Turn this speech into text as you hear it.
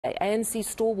ANC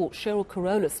stalwart Cheryl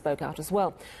Carolus spoke out as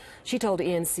well. She told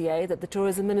ENCA that the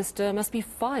tourism minister must be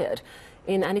fired.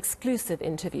 In an exclusive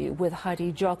interview with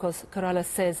Heidi Jokos, Carolus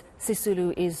says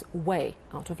Sisulu is way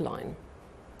out of line.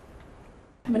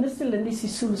 Minister Lindiwe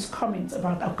Sisulu's comments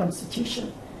about our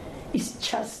constitution is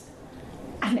just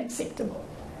unacceptable,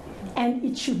 and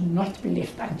it should not be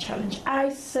left unchallenged. I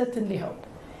certainly hope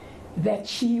that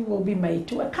she will be made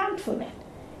to account for that.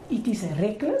 It is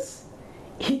reckless,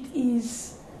 it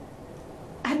is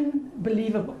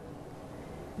unbelievable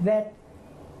that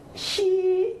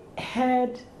she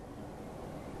had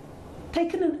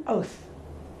taken an oath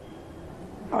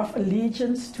of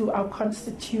allegiance to our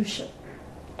constitution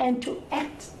and to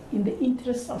act in the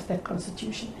interest of that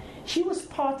constitution. She was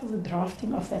part of the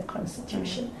drafting of that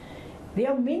constitution. There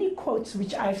are many quotes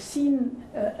which I've seen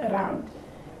around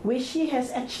where she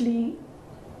has actually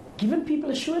given people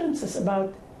assurances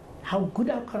about how good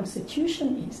our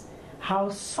constitution is, how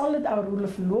solid our rule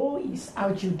of law is,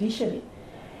 our judiciary.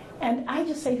 And I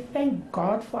just say thank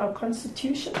God for our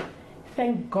constitution.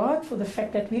 Thank God for the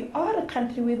fact that we are a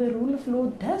country where the rule of law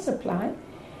does apply,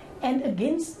 and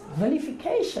against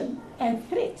vilification and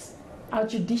threats, our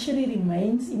judiciary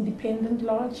remains independent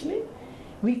largely.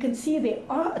 We can see there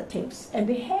are attempts, and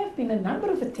there have been a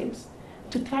number of attempts,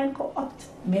 to try and co-opt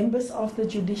members of the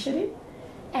judiciary,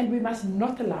 and we must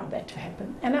not allow that to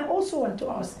happen. And I also want to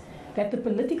ask that the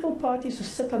political parties who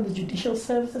sit on the Judicial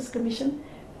Services Commission,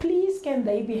 please can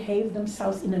they behave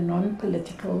themselves in a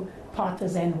non-political,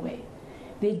 partisan way.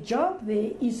 Their job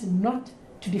there is not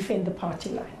to defend the party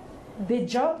line. Their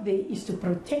job there is to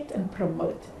protect and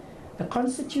promote the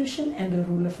Constitution and the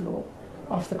rule of law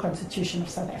of the Constitution of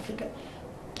South Africa.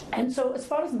 And so as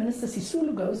far as Minister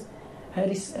Sisulu goes, her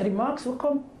remarks were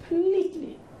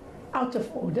completely out of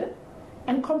order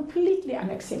and completely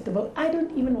unacceptable. I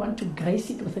don't even want to grace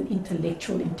it with an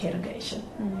intellectual interrogation.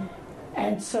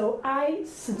 And so I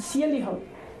sincerely hope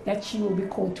that she will be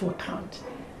called to account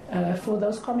for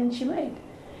those comments she made.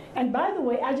 And by the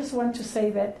way, I just want to say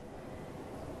that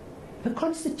the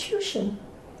Constitution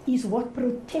is what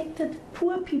protected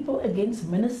poor people against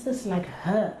ministers like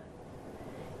her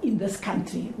in this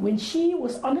country. When she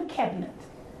was on a cabinet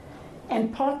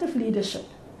and part of leadership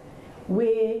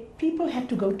where people had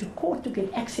to go to court to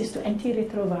get access to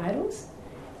antiretrovirals,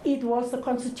 it was the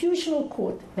Constitutional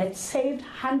Court that saved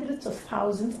hundreds of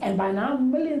thousands and by now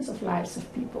millions of lives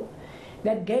of people,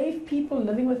 that gave people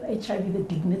living with HIV the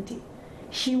dignity.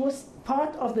 She was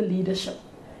part of the leadership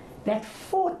that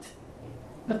fought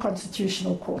the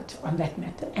Constitutional Court on that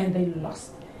matter, and they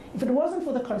lost. If it wasn't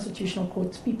for the Constitutional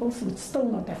Court, people would still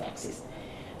not have access.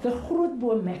 The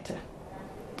Grootboom matter,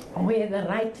 where the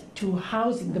right to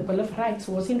housing, the Bill of Rights,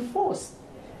 was enforced,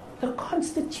 the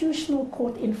Constitutional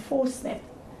Court enforced that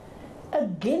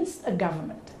against a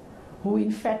government who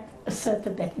in fact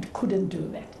asserted that it couldn't do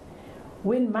that.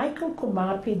 When Michael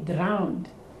Komape drowned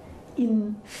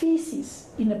in feces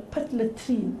in a pit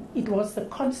latrine, it was the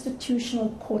Constitutional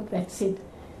Court that said,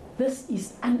 this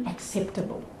is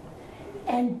unacceptable.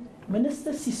 And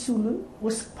Minister Sisulu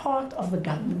was part of the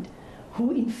government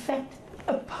who in fact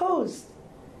opposed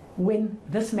when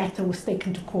this matter was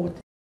taken to court